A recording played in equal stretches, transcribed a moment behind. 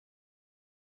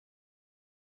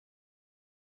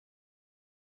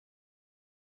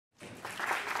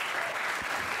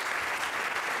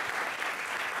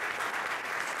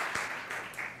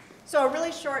So a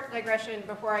really short digression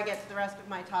before I get to the rest of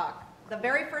my talk. The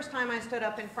very first time I stood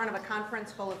up in front of a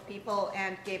conference full of people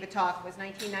and gave a talk was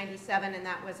 1997, and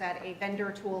that was at a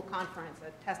vendor tool conference,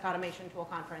 a test automation tool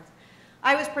conference.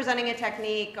 I was presenting a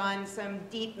technique on some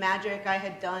deep magic I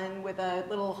had done with a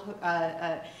little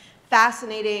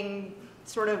fascinating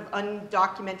sort of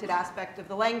undocumented aspect of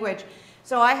the language.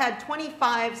 So I had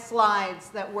 25 slides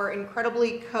that were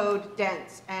incredibly code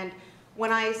dense, and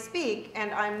when I speak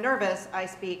and I'm nervous, I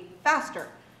speak faster.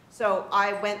 So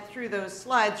I went through those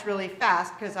slides really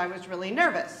fast because I was really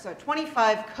nervous. So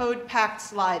 25 code-packed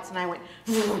slides, and I went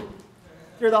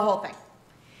through the whole thing.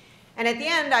 And at the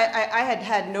end, I had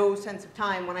had no sense of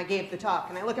time when I gave the talk.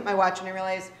 And I look at my watch and I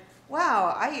realize,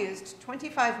 wow, I used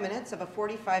 25 minutes of a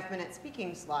 45-minute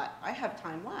speaking slot. I have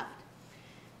time left.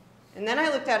 And then I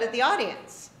looked out at the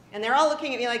audience, and they're all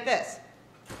looking at me like this.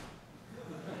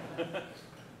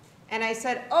 And I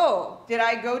said, oh, did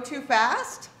I go too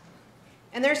fast?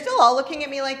 And they're still all looking at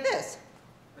me like this.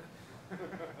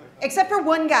 Except for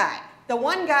one guy. The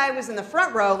one guy was in the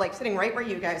front row, like sitting right where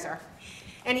you guys are.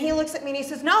 And he looks at me and he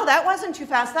says, no, that wasn't too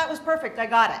fast. That was perfect. I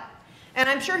got it. And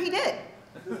I'm sure he did.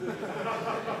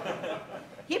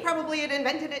 He probably had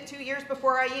invented it 2 years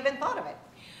before I even thought of it.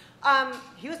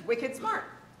 He was wicked smart.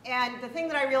 And the thing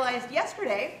that I realized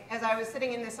yesterday, as I was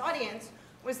sitting in this audience,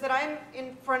 was that I'm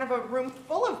in front of a room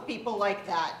full of people like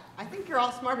that. I think you're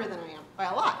all smarter than I am, by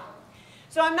a lot.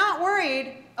 So I'm not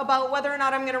worried about whether or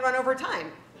not I'm going to run over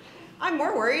time. I'm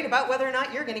more worried about whether or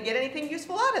not you're going to get anything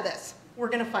useful out of this. We're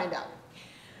going to find out.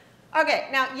 Okay,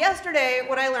 now yesterday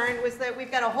what I learned was that we've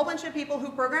got a whole bunch of people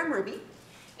who program Ruby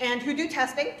and who do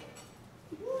testing.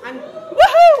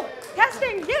 Woohoo!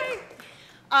 Testing, yay!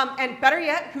 And better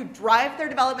yet, who drive their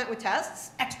development with tests,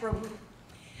 extra woo.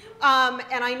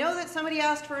 And I know that somebody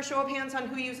asked for a show of hands on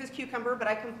who uses Cucumber, but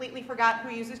I completely forgot who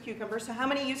uses Cucumber. So how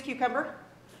many use Cucumber?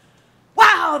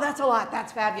 Wow, that's a lot.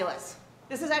 That's fabulous.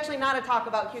 This is actually not a talk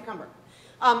about Cucumber.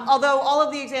 Although all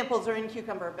of the examples are in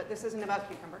Cucumber, but this isn't about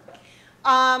Cucumber.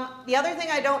 The other thing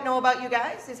I don't know about you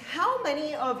guys is how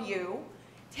many of you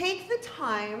take the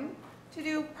time to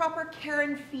do proper care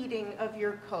and feeding of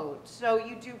your code. So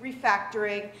you do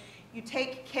refactoring. You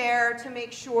take care to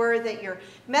make sure that your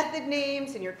method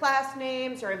names and your class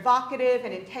names are evocative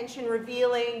and intention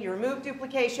revealing. You remove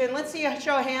duplication. Let's see a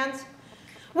show of hands.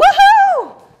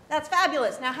 Woohoo! That's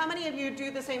fabulous. Now, how many of you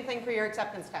do the same thing for your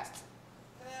acceptance tests?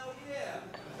 Hell yeah.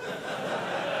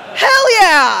 Hell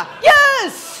yeah!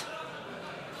 Yes!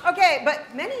 Okay,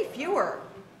 but many fewer.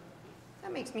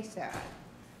 That makes me sad.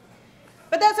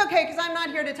 But that's okay, because I'm not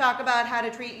here to talk about how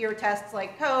to treat your tests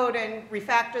like code and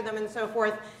refactor them and so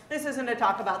forth. This isn't a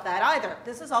talk about that either.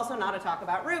 This is also not a talk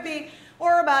about Ruby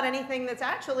or about anything that's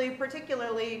actually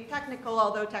particularly technical,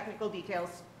 although technical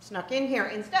details snuck in here.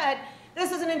 Instead,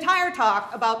 this is an entire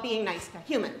talk about being nice to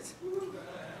humans.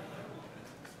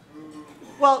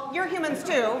 Well, you're humans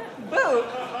too. Boo.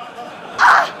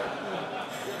 Ah!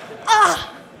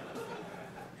 Ah!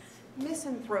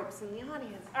 Misanthropes in the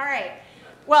audience. All right.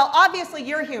 Well, obviously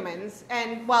you're humans,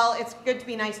 and while it's good to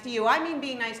be nice to you, I mean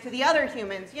being nice to the other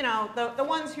humans, you know, the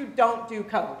ones who don't do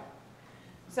code.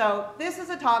 So this is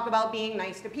a talk about being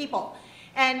nice to people.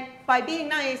 And by being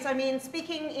nice, I mean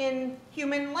speaking in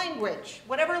human language.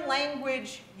 Whatever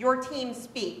language your team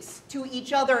speaks to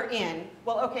each other in.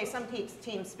 Well, okay, some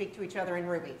teams speak to each other in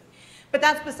Ruby. But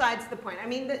that's besides the point. I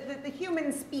mean, the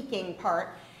human speaking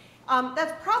part,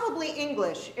 that's probably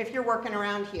English if you're working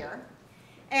around here.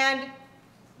 And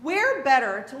where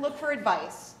better to look for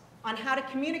advice on how to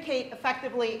communicate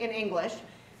effectively in English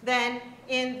than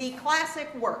in the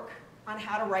classic work on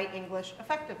how to write English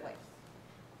effectively.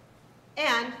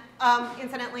 And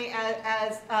incidentally,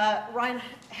 as Ryan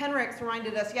Hendrickson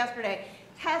reminded us yesterday,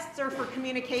 tests are for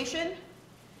communication.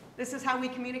 This is how we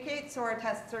communicate, so our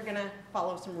tests are going to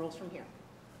follow some rules from here.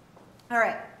 All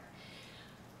right.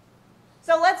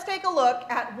 So let's take a look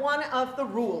at one of the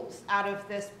rules out of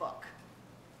this book.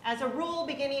 As a rule,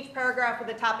 begin each paragraph with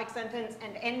a topic sentence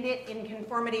and end it in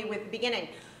conformity with the beginning.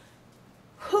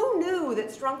 Who knew that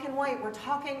Strunk and White were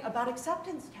talking about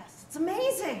acceptance tests? It's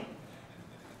amazing.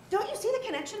 Don't you see the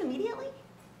connection immediately?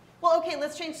 Well, okay,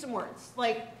 let's change some words.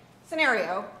 Like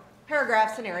scenario,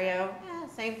 paragraph scenario,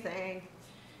 same thing.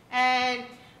 And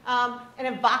an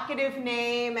evocative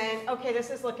name, and okay,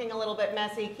 this is looking a little bit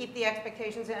messy. Keep the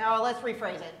expectations in. Oh, let's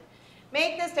rephrase it.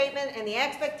 Make the statement and the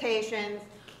expectations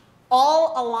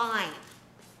all align.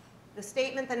 The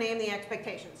statement, the name, the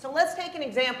expectations. So let's take an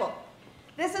example.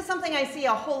 This is something I see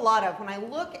a whole lot of when I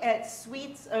look at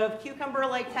suites of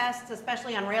Cucumber-like tests,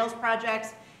 especially on Rails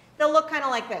projects. They'll look kind of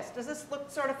like this. Does this look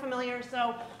sort of familiar?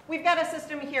 So we've got a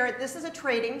system here. This is a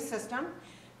trading system.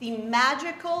 the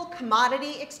magical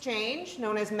commodity exchange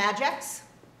known as MAGEX.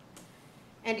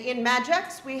 And in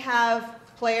MAGEX, we have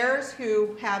players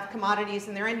who have commodities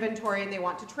in their inventory and they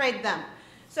want to trade them.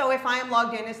 So if I am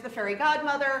logged in as the fairy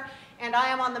godmother and I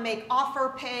am on the make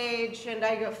offer page and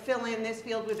I go fill in this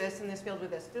field with this and this field with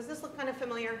this. Does this look kind of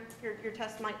familiar? Your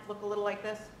test might look a little like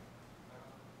this.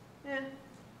 Yeah.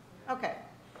 Okay.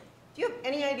 Do you have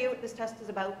any idea what this test is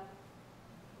about?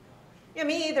 Yeah,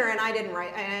 me either, and I didn't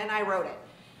write, and I wrote it.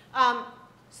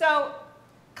 So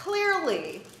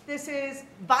clearly, this is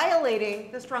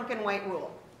violating the Strunk and White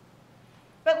rule.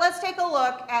 But let's take a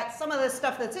look at some of the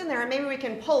stuff that's in there, and maybe we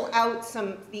can pull out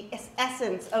the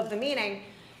essence of the meaning.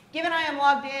 Given I am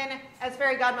logged in as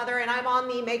fairy godmother, and I'm on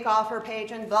the make offer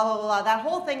page, and blah, blah, blah, that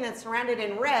whole thing that's surrounded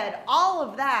in red, all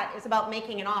of that is about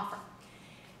making an offer.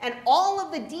 And all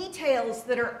of the details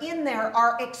that are in there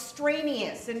are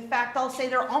extraneous. In fact, I'll say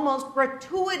they're almost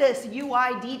gratuitous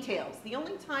UI details. The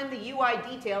only time the UI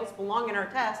details belong in our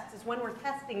tests is when we're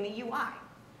testing the UI.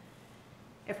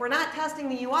 If we're not testing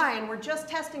the UI and we're just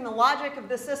testing the logic of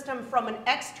the system from an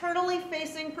externally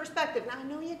facing perspective, now I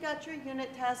know you got your unit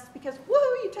tests because, woo,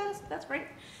 you test, that's great.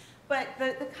 But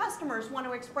the customers want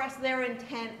to express their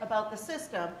intent about the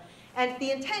system. And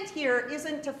the intent here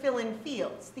isn't to fill in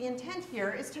fields. The intent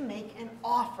here is to make an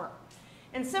offer.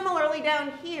 And similarly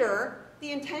down here,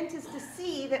 the intent is to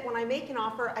see that when I make an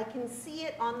offer, I can see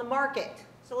it on the market.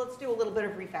 So let's do a little bit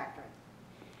of refactoring.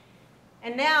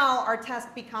 And now our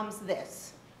test becomes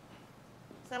this.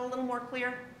 Is that a little more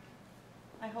clear?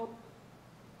 I hope.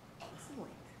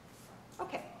 Excellent.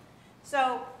 Okay.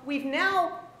 So we've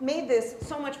now made this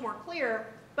so much more clear,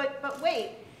 but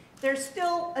wait. There's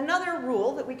still another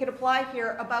rule that we could apply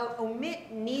here about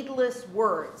omit needless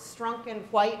words. Strunk and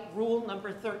White rule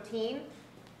number 13.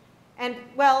 And,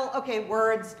 well, okay,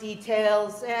 words,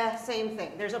 details, same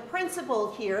thing. There's a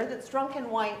principle here that Strunk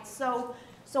and White so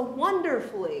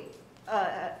wonderfully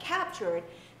captured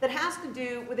that has to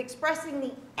do with expressing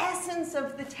the essence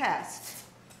of the test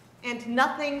and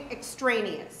nothing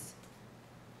extraneous.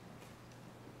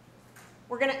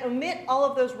 We're going to omit all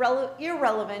of those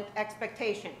irrelevant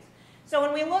expectations. So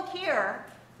when we look here,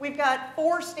 we've got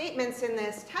 4 statements in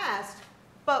this test,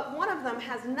 but one of them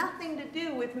has nothing to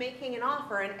do with making an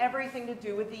offer and everything to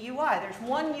do with the UI. There's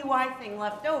one UI thing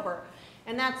left over,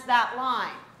 and that's that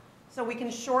line. So we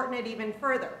can shorten it even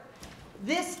further.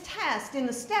 This test in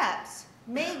the steps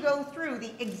may go through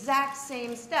the exact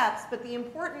same steps, but the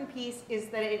important piece is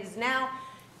that it is now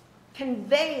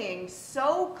conveying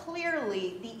so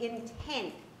clearly the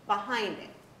intent behind it.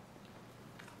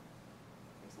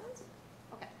 Make sense?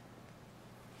 Okay.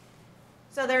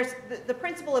 So there's the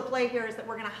principle at play here is that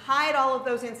we're going to hide all of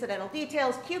those incidental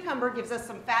details. Cucumber gives us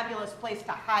some fabulous place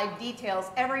to hide details.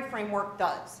 Every framework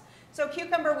does. So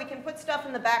Cucumber, we can put stuff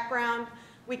in the background.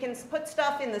 We can put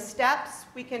stuff in the steps.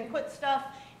 We can put stuff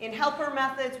in helper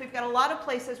methods. We've got a lot of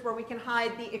places where we can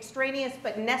hide the extraneous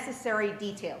but necessary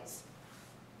details.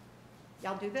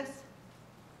 Y'all do this?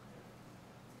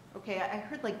 Okay, I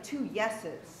heard like 2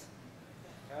 yeses.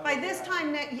 Hell By this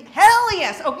time, hell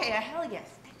yes! Okay, a hell yes.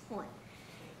 Excellent.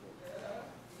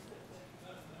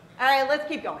 All right, let's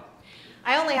keep going.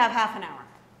 I only have half an hour.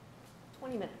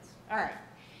 20 minutes. All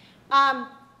right.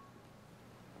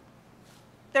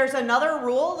 There's another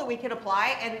rule that we could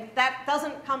apply, and that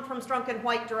doesn't come from Strunk and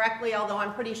White directly, although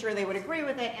I'm pretty sure they would agree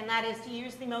with it, and that is to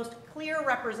use the most clear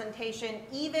representation,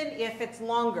 even if it's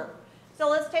longer. So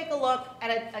let's take a look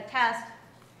at a test.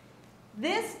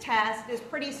 This test is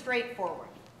pretty straightforward.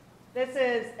 This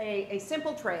is a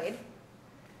simple trade.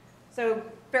 So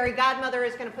Fairy Godmother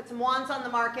is going to put some wands on the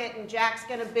market, and Jack's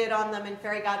going to bid on them, and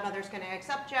Fairy Godmother is going to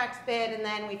accept Jack's bid, and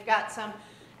then we've got some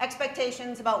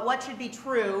expectations about what should be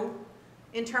true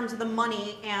in terms of the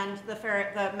money and the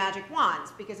magic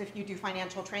wands. Because if you do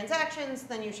financial transactions,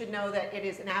 then you should know that it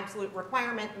is an absolute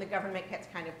requirement, and the government gets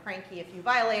kind of cranky if you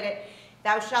violate it.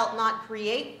 Thou shalt not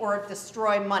create or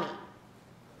destroy money,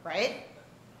 right?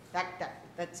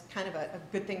 That's kind of a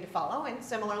good thing to follow. And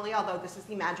similarly, although this is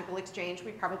the magical exchange,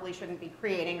 we probably shouldn't be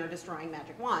creating or destroying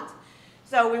magic wands.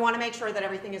 So we want to make sure that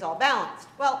everything is all balanced.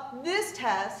 Well, this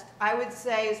test, I would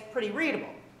say, is pretty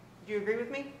readable. Do you agree with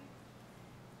me?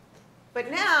 But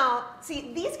now,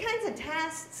 see, these kinds of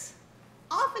tests,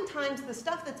 oftentimes the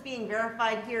stuff that's being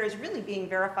verified here is really being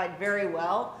verified very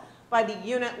well by the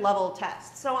unit level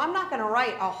tests. So I'm not going to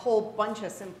write a whole bunch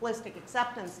of simplistic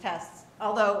acceptance tests,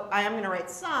 although I am going to write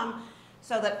some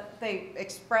so that they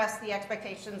express the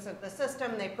expectations of the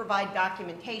system, they provide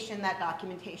documentation, that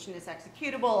documentation is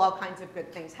executable, all kinds of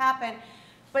good things happen.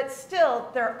 But still,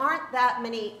 there aren't that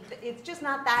many, it's just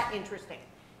not that interesting.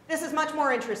 This is much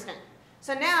more interesting.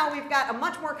 So now we've got a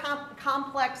much more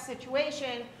complex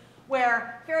situation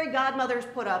where fairy godmothers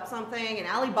put up something and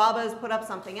Alibaba's put up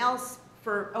something else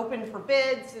open for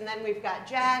bids, and then we've got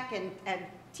Jack and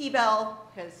T-Bell,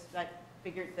 because I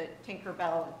figured that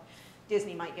Tinkerbell and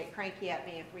Disney might get cranky at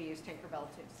me if we use Tinkerbell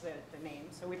to the name.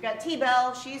 So we've got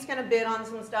T-Bell, she's going to bid on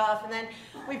some stuff, and then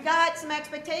we've got some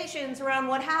expectations around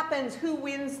what happens, who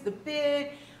wins the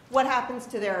bid, what happens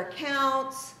to their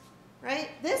accounts, right?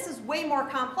 This is way more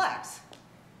complex.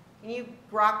 Can you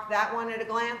grok that one at a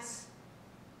glance?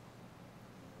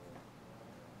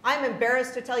 I'm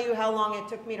embarrassed to tell you how long it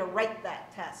took me to write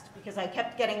that test because I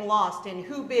kept getting lost in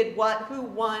who bid what, who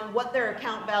won, what their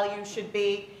account value should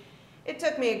be. It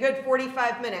took me a good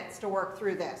 45 minutes to work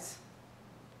through this.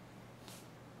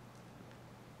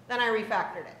 Then I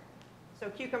refactored it. So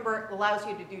Cucumber allows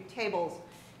you to do tables.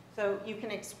 So you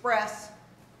can express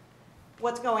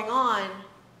what's going on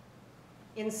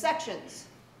in sections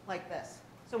like this.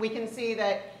 So we can see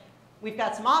that we've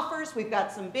got some offers, we've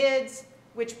got some bids,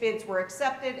 which bids were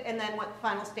accepted, and then what the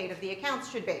final state of the accounts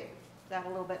should be. Is that a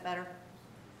little bit better?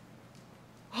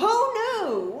 Who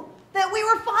knew that we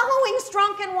were following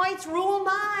Strunk and White's Rule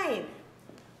 9?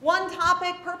 One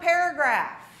topic per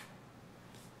paragraph.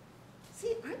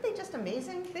 See, aren't they just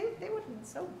amazing? They would have been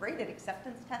so great at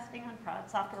acceptance testing on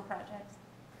software projects.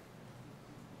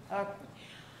 Okay.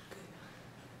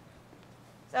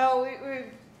 So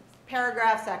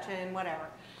paragraph, section, whatever.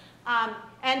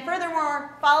 And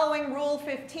furthermore, following Rule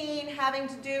 15 having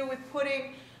to do with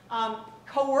putting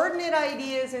coordinate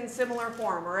ideas in similar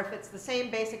form, or if it's the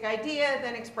same basic idea,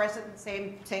 then express it in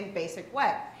the same basic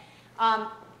way.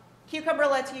 Cucumber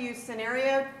lets you use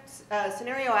scenario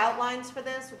outlines for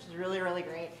this, which is really, really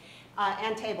great,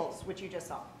 and tables, which you just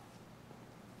saw.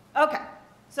 Okay,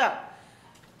 so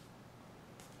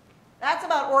that's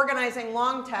about organizing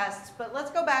long tests, but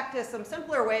let's go back to some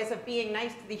simpler ways of being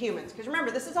nice to the humans. Because remember,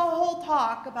 this is a whole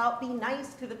talk about be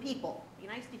nice to the people, be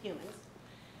nice to humans.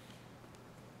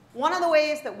 One of the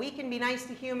ways that we can be nice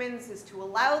to humans is to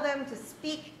allow them to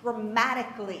speak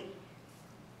grammatically.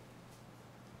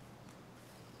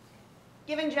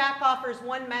 Given Jack offers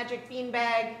 1 magic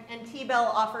beanbag and T-Bell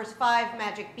offers 5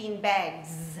 magic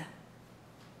beanbags.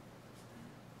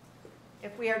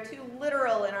 If we are too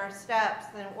literal in our steps,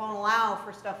 then it won't allow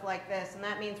for stuff like this. And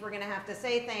that means we're going to have to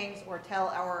say things or tell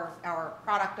our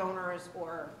product owners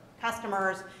or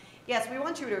customers, yes, we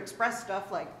want you to express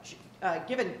stuff like,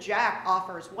 given Jack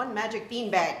offers 1 magic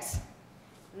beanbags.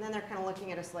 And then they're kind of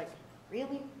looking at us like,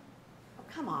 really? Oh,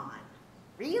 come on.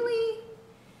 Really?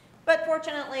 But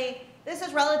fortunately, this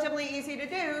is relatively easy to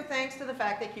do thanks to the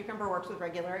fact that Cucumber works with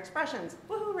regular expressions.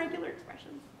 Woohoo, regular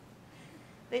expressions.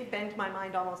 They bend my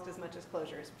mind almost as much as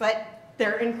closures, but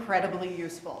they're incredibly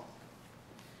useful.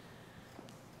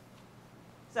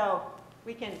 So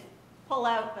we can pull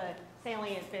out the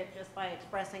salient bit just by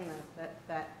expressing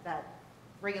that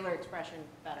regular expression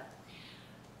better.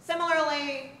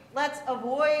 Similarly, let's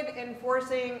avoid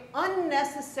enforcing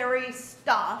unnecessary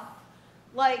stuff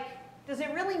like, does it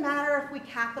really matter if we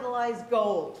capitalize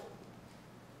gold?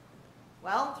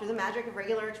 Well, through the magic of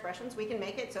regular expressions, we can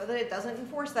make it so that it doesn't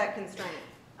enforce that constraint.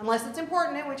 Unless it's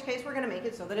important, in which case we're going to make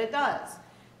it so that it does.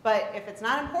 But if it's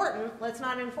not important, let's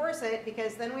not enforce it,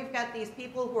 because then we've got these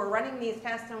people who are running these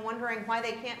tests and wondering why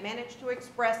they can't manage to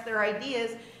express their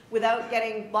ideas without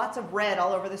getting lots of red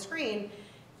all over the screen.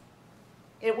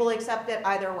 It will accept it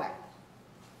either way.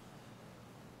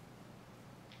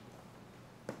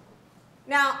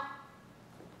 Now,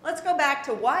 let's go back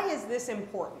to why is this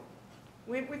important?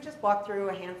 We've just walked through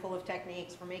a handful of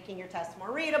techniques for making your tests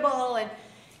more readable, and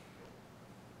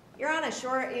you're on a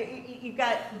short, you've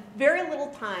got very little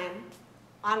time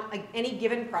on any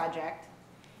given project,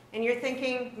 and you're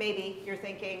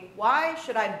thinking, why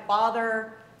should I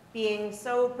bother being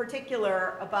so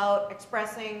particular about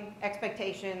expressing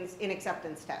expectations in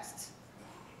acceptance tests?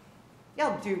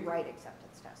 Y'all do write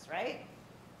acceptance tests, right?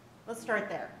 Let's start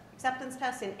there. Acceptance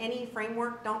tests in any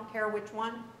framework, don't care which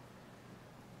one.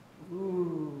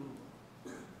 Ooh,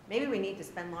 maybe we need to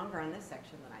spend longer on this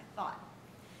section than I thought.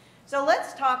 So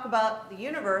let's talk about the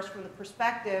universe from the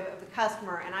perspective of the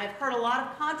customer. And I've heard a lot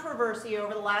of controversy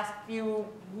over the last few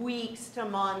weeks to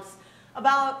months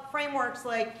about frameworks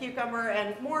like Cucumber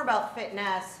and more about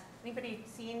Fitness. Anybody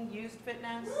used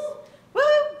Fitness? Woo!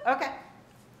 Okay.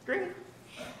 Great.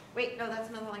 Wait, no, that's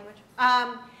another language.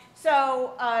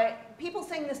 People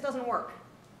saying this doesn't work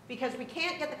because we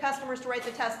can't get the customers to write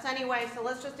the tests anyway, so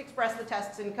let's just express the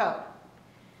tests in code.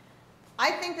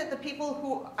 I think that the people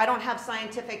who, I don't have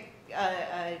scientific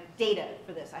data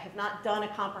for this. I have not done a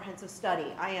comprehensive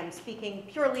study. I am speaking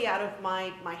purely out of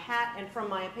my hat and from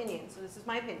my opinion, so this is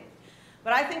my opinion.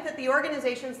 But I think that the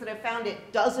organizations that have found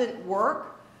it doesn't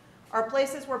work are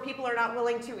places where people are not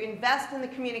willing to invest in the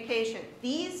communication.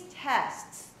 These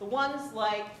tests, the ones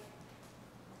like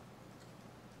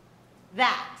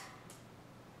that,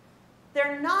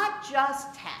 they're not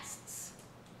just tests.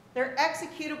 They're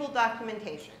executable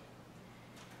documentation.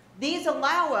 These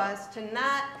allow us to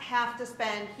not have to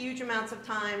spend huge amounts of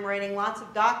time writing lots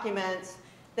of documents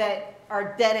that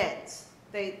are dead ends.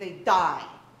 They die.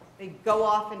 They go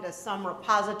off into some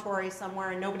repository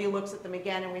somewhere and nobody looks at them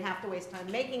again and we have to waste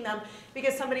time making them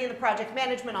because somebody in the project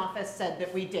management office said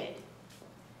that we did.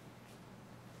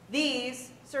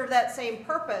 These serve that same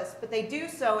purpose, but they do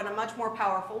so in a much more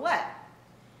powerful way.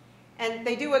 And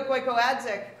they do what Gojko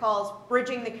Adzik calls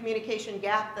bridging the communication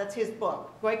gap. That's his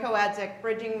book. Gojko Adzik,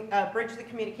 Bridge the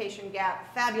Communication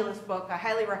Gap. Fabulous book. I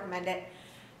highly recommend it.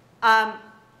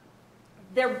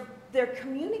 They're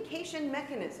communication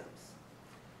mechanisms.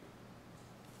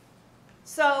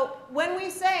 So when we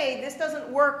say this doesn't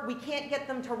work, we can't get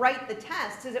them to write the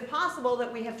tests, is it possible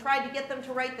that we have tried to get them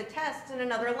to write the tests in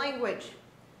another language?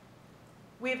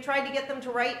 We have tried to get them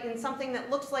to write in something that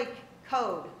looks like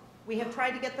code. We have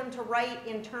tried to get them to write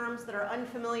in terms that are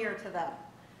unfamiliar to them.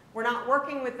 We're not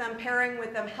working with them, pairing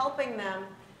with them, helping them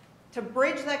to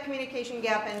bridge that communication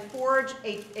gap and forge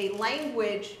a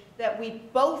language that we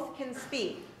both can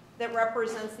speak that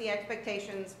represents the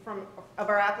expectations of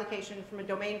our application from a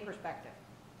domain perspective.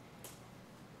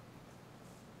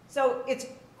 So it's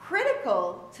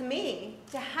critical to me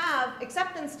to have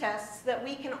acceptance tests that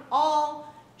we can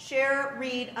all share,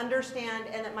 read, understand,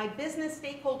 and that my business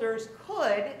stakeholders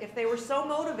could, if they were so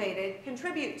motivated,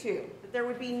 contribute to. That there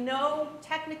would be no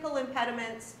technical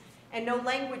impediments and no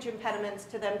language impediments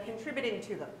to them contributing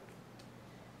to them.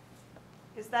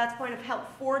 Because that's going to help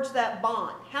forge that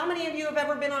bond. How many of you have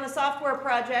ever been on a software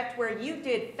project where you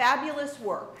did fabulous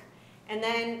work and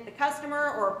then the customer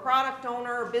or a product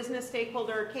owner or business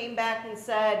stakeholder came back and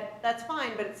said, that's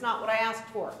fine, but it's not what I asked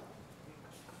for?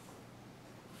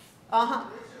 Uh-huh.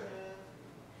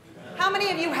 How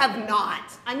many of you have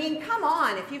not? I mean, come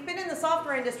on. If you've been in the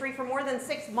software industry for more than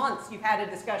 6 months, you've had a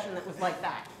discussion that was like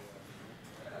that.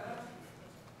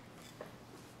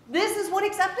 This is what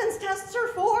acceptance tests are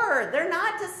for. They're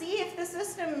not to see if the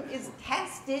system is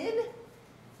tested.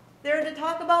 They're to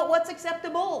talk about what's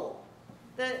acceptable.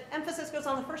 The emphasis goes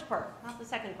on the first part, not the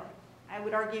second part. I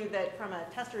would argue that from a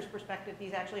tester's perspective,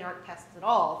 these actually aren't tests at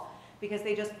all, because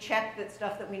they just check that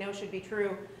stuff that we know should be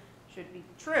true should be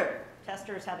true.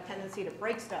 Testers have a tendency to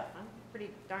break stuff. I'm pretty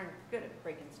darn good at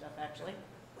breaking stuff, actually.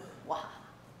 Wow.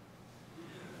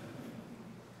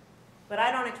 But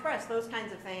I don't express those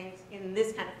kinds of things in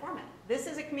this kind of format. This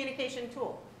is a communication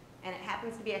tool, and it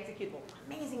happens to be executable.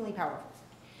 Amazingly powerful.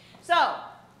 So,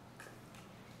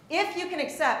 if you can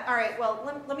accept, all right, well,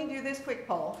 let me do this quick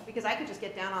poll, because I could just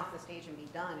get down off the stage and be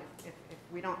done if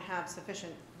we don't have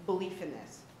sufficient belief in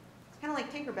this. It's kind of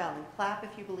like Tinkerbell and clap if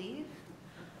you believe.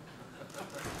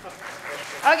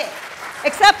 Okay,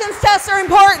 acceptance tests are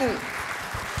important.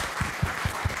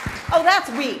 Oh, that's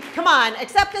weak. Come on,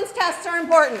 acceptance tests are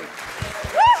important.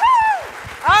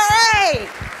 Woohoo! All right.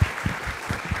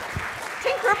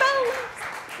 Tinkerbell.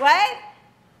 What?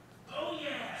 Oh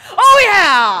yeah. Oh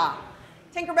yeah.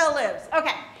 Tinkerbell lives.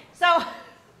 Okay, so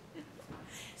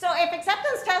if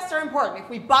acceptance tests are important, if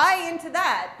we buy into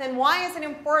that, then why is it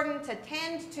important to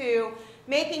tend to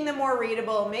making them more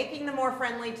readable, making them more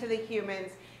friendly to the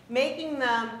humans, making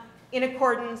them in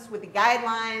accordance with the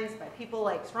guidelines by people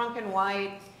like Strunk and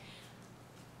White?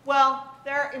 Well,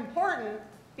 they're important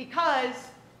because,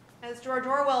 as George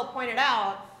Orwell pointed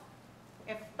out,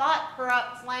 if thought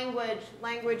corrupts language,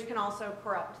 language can also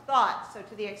corrupt thought. So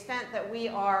to the extent that we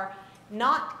are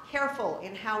not careful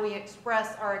in how we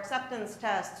express our acceptance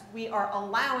tests, we are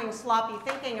allowing sloppy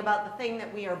thinking about the thing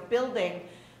that we are building,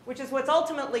 which is what's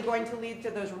ultimately going to lead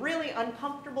to those really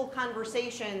uncomfortable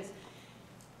conversations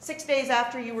 6 days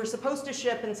after you were supposed to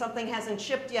ship and something hasn't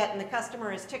shipped yet and the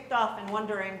customer is ticked off and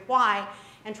wondering why,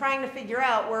 and trying to figure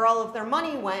out where all of their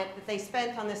money went that they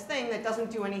spent on this thing that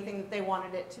doesn't do anything that they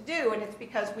wanted it to do, and it's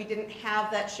because we didn't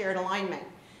have that shared alignment.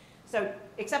 So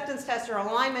acceptance tests are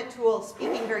alignment tools.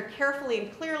 Speaking very carefully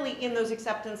and clearly in those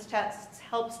acceptance tests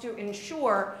helps to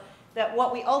ensure that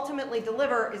what we ultimately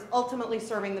deliver is ultimately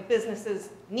serving the business's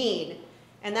need.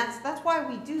 And that's why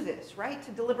we do this, right?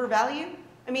 To deliver value.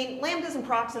 I mean, lambdas and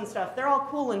procs and stuff, they're all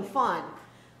cool and fun.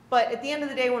 But at the end of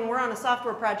the day, when we're on a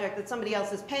software project that somebody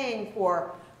else is paying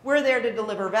for, we're there to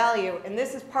deliver value. And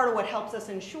this is part of what helps us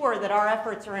ensure that our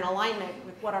efforts are in alignment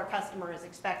with what our customer is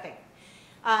expecting.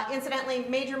 Incidentally,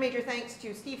 major thanks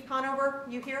to Steve Conover.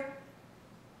 You here?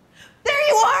 There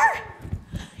you are!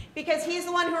 because he's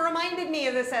the one who reminded me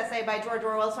of this essay by George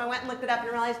Orwell, so I went and looked it up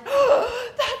and realized,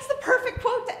 oh, that's the perfect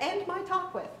quote to end my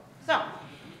talk with. So,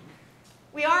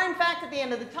 we are in fact at the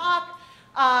end of the talk.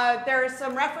 There are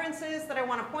some references that I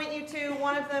want to point you to.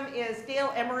 One of them is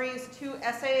Dale Emery's 2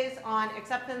 essays on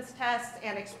acceptance tests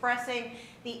and expressing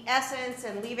the essence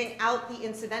and leaving out the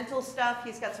incidental stuff.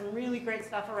 He's got some really great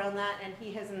stuff around that, and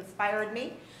he has inspired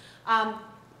me.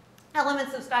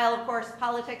 Elements of style, of course,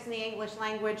 politics in the English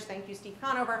language. Thank you, Steve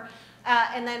Conover.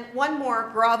 And then one more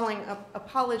groveling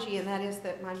apology, and that is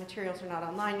that my materials are not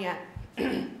online yet.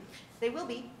 They will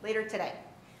be later today.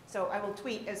 So I will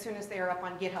tweet as soon as they are up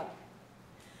on GitHub.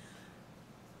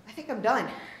 I think I'm done.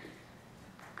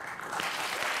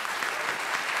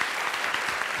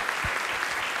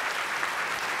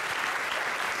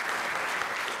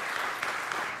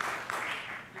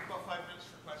 We've got 5 minutes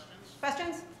for questions.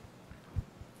 Questions?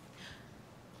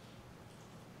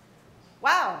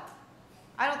 Wow.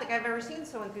 I don't think I've ever seen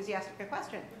so enthusiastic a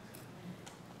question.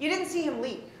 You didn't see him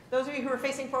leap. Those of you who are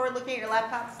facing forward looking at your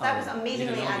laptops, that was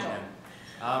amazingly agile.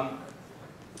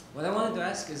 What I wanted to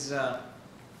ask is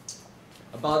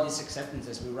about these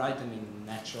acceptances. We write them in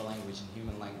natural language and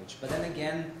human language. But then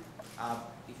again,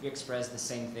 if we express the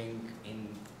same thing in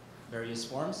various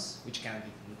forms, which can be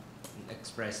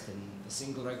expressed in a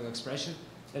single regular expression,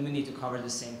 then we need to cover the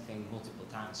same thing multiple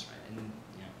times, right? And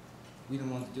you know, we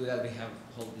don't want to do that. We have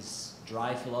hold this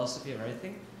dry philosophy of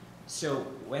everything. So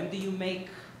when do you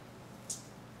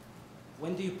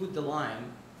put the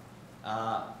line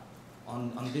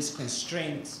on this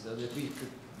constraint so that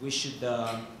we should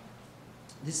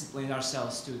discipline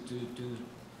ourselves to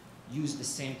use the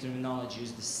same terminology,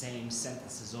 use the same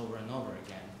sentences over and over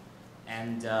again,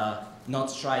 and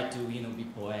not try to be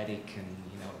poetic and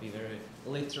be very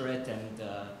literate and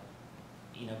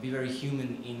be very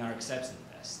human in our acceptance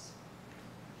test.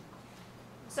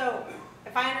 So,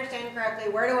 if I understand correctly,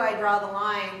 where do I draw the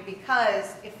line?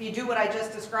 Because if you do what I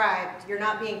just described, you're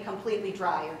not being completely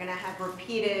dry. You're going to have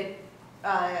repeated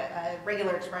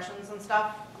regular expressions and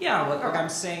stuff. Yeah, what I'm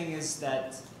saying is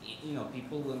that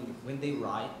people when they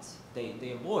write,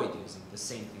 they avoid using the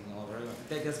same thing over and over.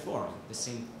 That gets boring. The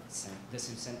same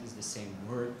sentence, the same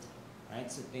word,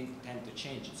 right? So they tend to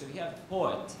change it. So if you have a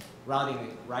poet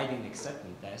writing an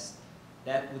acceptance test,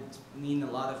 that would mean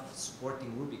a lot of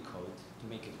supporting Ruby code to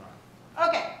make it run.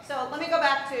 Okay, so let me go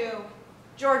back to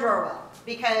George Orwell,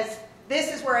 because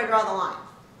this is where I draw the line.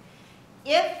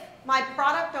 If my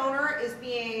product owner is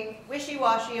being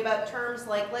wishy-washy about terms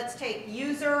like, let's take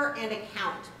user and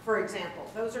account, for example.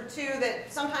 Those are 2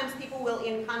 that sometimes people will,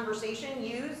 in conversation,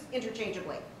 use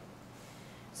interchangeably.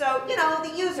 So,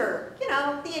 the user,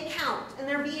 the account, and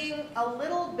they're being a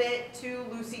little bit too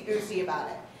loosey-goosey about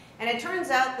it. And it turns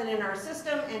out that in our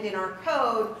system and in our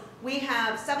code, we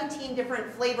have 17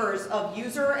 different flavors of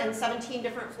user and 17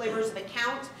 different flavors of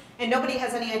account, and nobody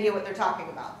has any idea what they're talking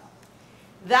about.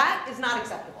 That is not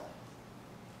acceptable.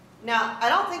 Now, I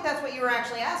don't think that's what you were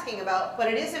actually asking about, but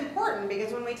it is important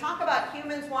because when we talk about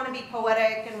humans want to be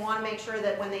poetic and want to make sure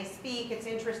that when they speak, it's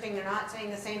interesting, they're not saying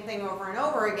the same thing over and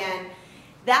over again,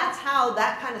 that's how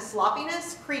that kind of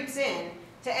sloppiness creeps in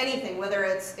to anything, whether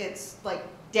it's like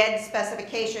dead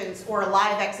specifications or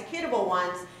live executable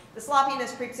ones. The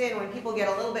sloppiness creeps in when people get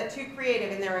a little bit too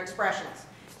creative in their expressions.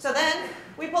 So then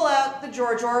we pull out the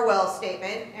George Orwell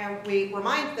statement and we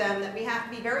remind them that we have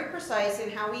to be very precise in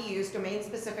how we use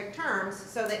domain-specific terms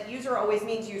so that user always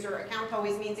means user, account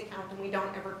always means account, and we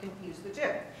don't ever confuse the 2.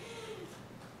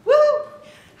 Woo!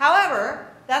 However,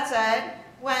 that said,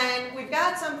 when we've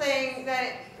got something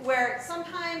where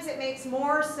sometimes it makes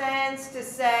more sense to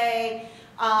say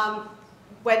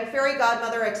when fairy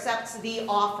godmother accepts the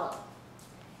offer.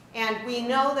 And we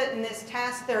know that in this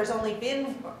test there's only been,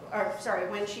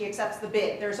 when she accepts the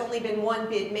bid, there's only been 1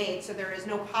 bid made, so there is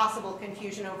no possible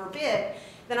confusion over bid.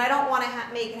 Then I don't want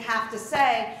to make it have to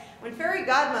say, when fairy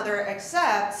godmother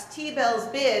accepts T-Bell's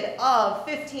bid of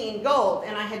 15 gold,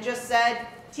 and I had just said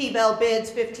T-Bell bids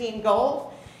 15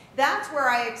 gold, that's where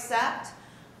I accept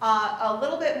a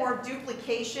little bit more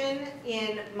duplication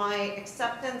in my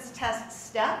acceptance test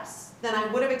steps than I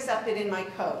would have accepted in my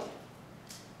code.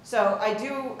 So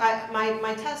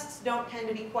my tests don't tend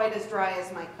to be quite as dry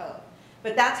as my code.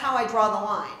 But that's how I draw the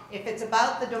line. If it's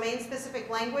about the domain-specific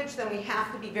language, then we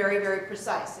have to be very, very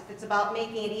precise. If it's about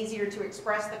making it easier to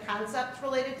express the concepts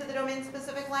related to the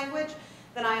domain-specific language,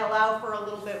 then I allow for a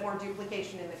little bit more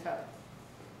duplication in the code.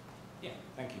 Yeah,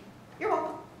 thank you. You're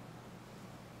welcome.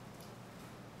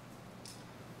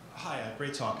 Hi,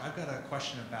 great talk. I've got a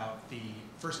question about the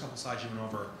first couple slides you went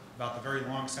over about the very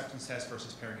long acceptance test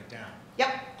versus paring it down.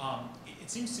 Yep.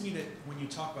 It seems to me that when you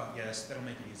talk about yes, that'll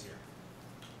make it easier.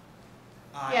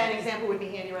 Yeah, an example would be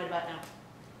handy right about now.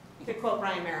 You could quote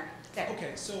Brian Merrick. There.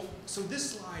 Okay, so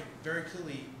this slide very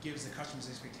clearly gives the customer's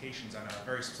expectations on a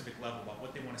very specific level about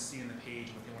what they want to see in the page,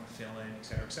 what they want to fill in, et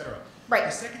cetera, et cetera. Right.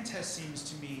 The second test seems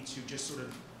to me to just sort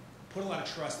of put a lot of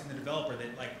trust in the developer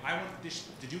that, like, I want this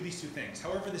to do these two things.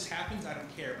 However this happens, I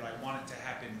don't care, but I want it to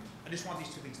happen. I just want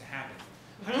these two things to happen.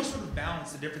 How do you sort of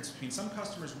balance the difference between some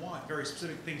customers want very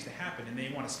specific things to happen and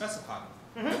they want to specify them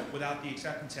without the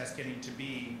acceptance test getting to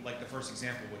be like the first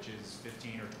example, which is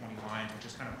 15 or 20 lines, which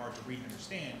is kind of hard to read and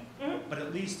understand, but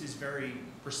at least is very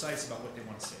precise about what they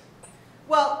want to say?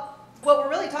 Well, what we're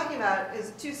really talking about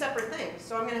is two separate things.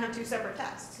 So I'm going to have two separate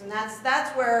tests. And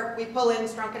that's where we pull in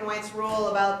Strunk and White's rule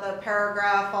about the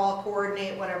paragraph, all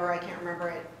coordinate, whatever. I can't remember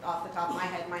it off the top of my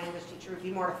head. My English teacher would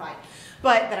be mortified,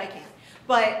 but that I can't.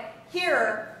 But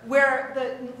here,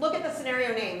 look at the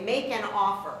scenario name, make an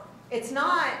offer. It's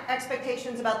not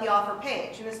expectations about the offer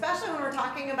page. And especially when we're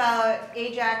talking about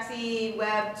Ajax-y,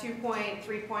 Web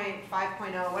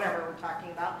 2.3.5.0, whatever we're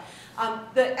talking about,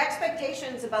 the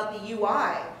expectations about the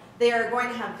UI, they are going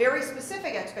to have very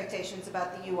specific expectations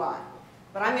about the UI.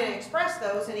 But I'm going to express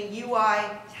those in a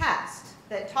UI test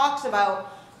that talks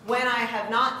about when I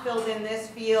have not filled in this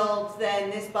field,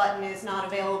 then this button is not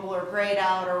available or grayed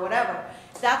out or whatever.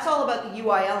 That's all about the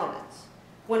UI elements.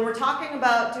 When we're talking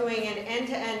about doing an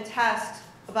end-to-end test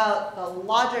about the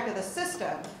logic of the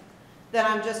system, then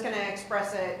I'm just going to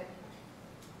express it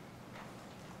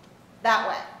that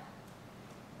way.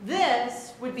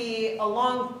 This would be a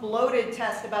long, bloated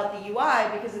test about the UI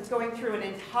because it's going through an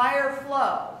entire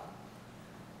flow.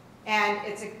 And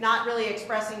it's not really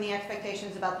expressing the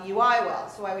expectations about the UI well.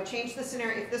 So I would change the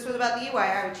scenario, if this was about the UI,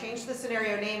 I would change the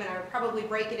scenario name and I would probably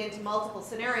break it into multiple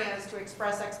scenarios to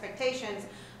express expectations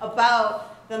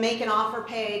about the make an offer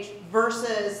page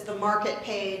versus the market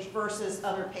page versus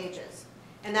other pages.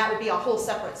 And that would be a whole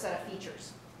separate set of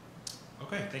features.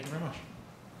 Okay, thank you very much.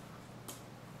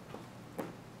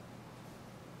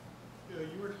 Yeah,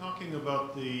 you were talking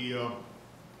about the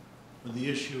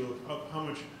issue of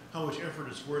how much effort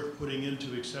it's worth putting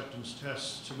into acceptance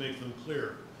tests to make them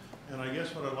clear. And I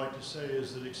guess what I'd like to say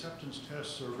is that acceptance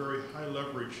tests are a very high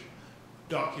leverage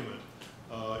document.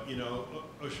 A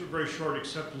very short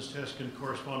acceptance test can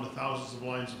correspond to thousands of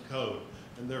lines of code,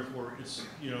 and therefore it's,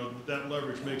 that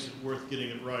leverage makes it worth getting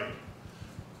it right.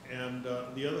 And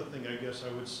the other thing I guess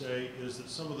I would say is that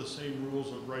some of the same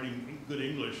rules of writing good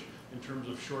English in terms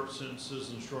of short sentences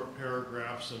and short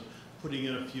paragraphs and putting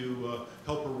in a few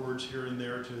helper words here and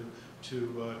there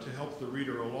to help the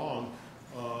reader along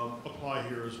apply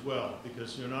here as well,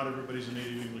 because not everybody's a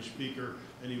native English speaker,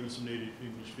 and even some native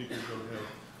English speakers don't have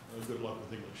good luck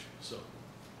with English. So,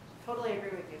 Totally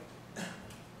agree with you.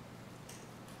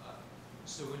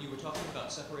 So when you were talking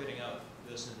about separating out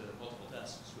this into multiple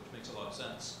tests, which makes a lot of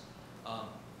sense,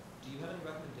 do you have any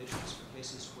recommendations for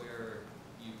cases where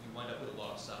you wind up with a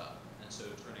lot of setup, and so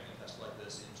turning a test like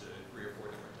this into 3 or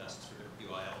 4 different tests for different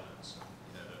UI elements,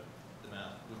 the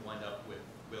math would wind up with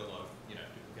a lot of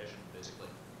duplication, basically.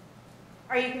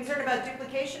 Are you concerned about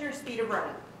duplication or speed of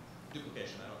running?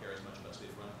 Duplication, I don't care as much about speed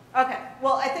of running. Okay,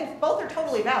 well, I think both are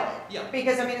totally valid. Yeah.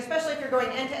 Because, especially if you're going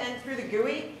end-to-end through the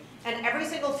GUI, and every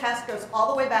single test goes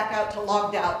all the way back out to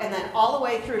logged out, and then all the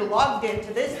way through to logged in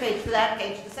to this page, to that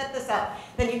page, to set this up,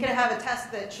 then you can have a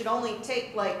test that should only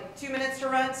take like 2 minutes to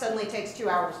run, suddenly takes 2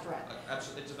 hours to run.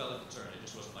 Absolutely, it's a valid concern, it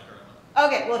just wasn't my current one.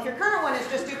 Okay, well, if your current one is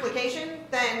just duplication,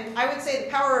 then I would say the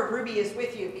power of Ruby is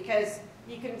with you, because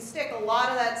you can stick a lot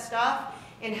of that stuff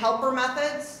in helper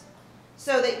methods,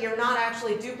 so that you're not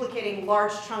actually duplicating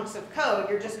large chunks of code.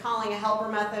 You're just calling a helper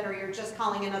method, or you're just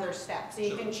calling another step. So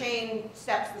you can chain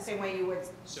steps the same way you would.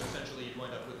 So essentially, you'd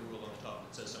wind up with a rule on the top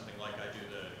that says something like, I do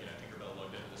the Tinkerbell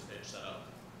logged into this page setup,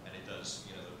 and it does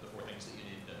the 4 things that you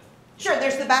need to. Sure,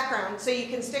 there's the background. So you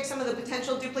can stick some of the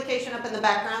potential duplication up in the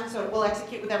background, so it will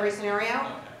execute with every scenario.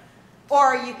 Okay.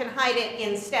 Or you can hide it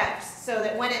in steps, so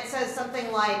that when it says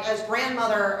something like, as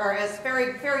grandmother or as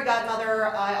fairy godmother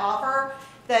I offer,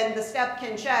 then the step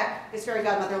can check, is fairy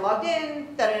godmother logged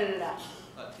in, da-da-da-da-da.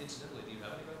 Incidentally, do you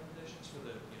have any recommendations for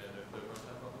the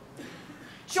runtime problem?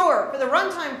 Sure, for the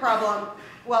runtime problem,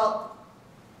 well,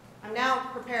 I'm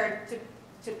now prepared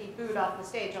to be booed off the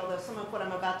stage, although some of what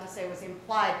I'm about to say was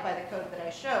implied by the code that I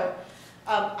showed.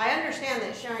 I understand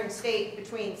that sharing state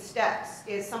between steps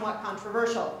is somewhat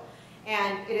controversial.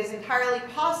 And it is entirely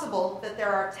possible that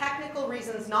there are technical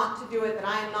reasons not to do it that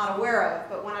I am not aware of.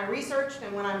 But when I researched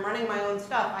and when I'm running my own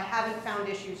stuff, I haven't found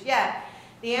issues yet.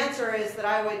 The answer is that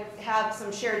I would have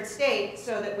some shared state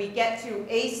so that we get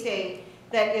to a state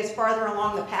that is farther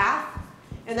along the path.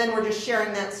 And then we're just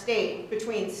sharing that state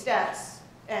between steps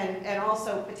And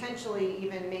also potentially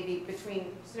even maybe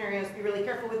between scenarios, be really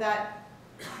careful with that.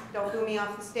 Don't boo me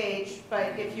off the stage,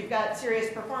 but if you've got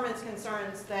serious performance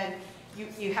concerns, then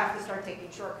you have to start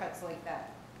taking shortcuts like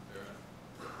that.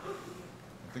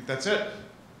 I think that's it.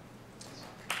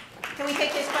 Can we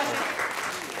take this question?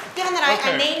 Given that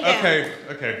I named him.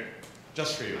 Okay.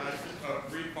 Just for you. Just a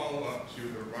brief follow-up to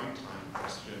the runtime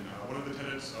question. One of the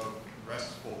tenets of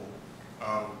RESTful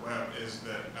web is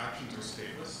that actions are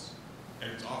stateless,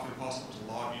 and it's often possible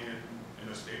to log in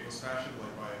a stateless fashion,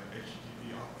 like by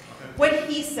HTTP authentication. What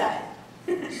he said.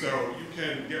 So you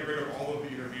can get rid of all of the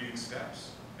intervening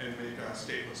steps and make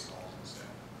stateless calls instead.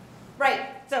 Right.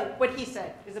 So what he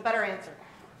said is a better answer.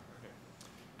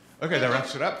 Okay, that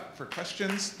wraps it up for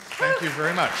questions. Thank you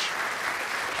very much.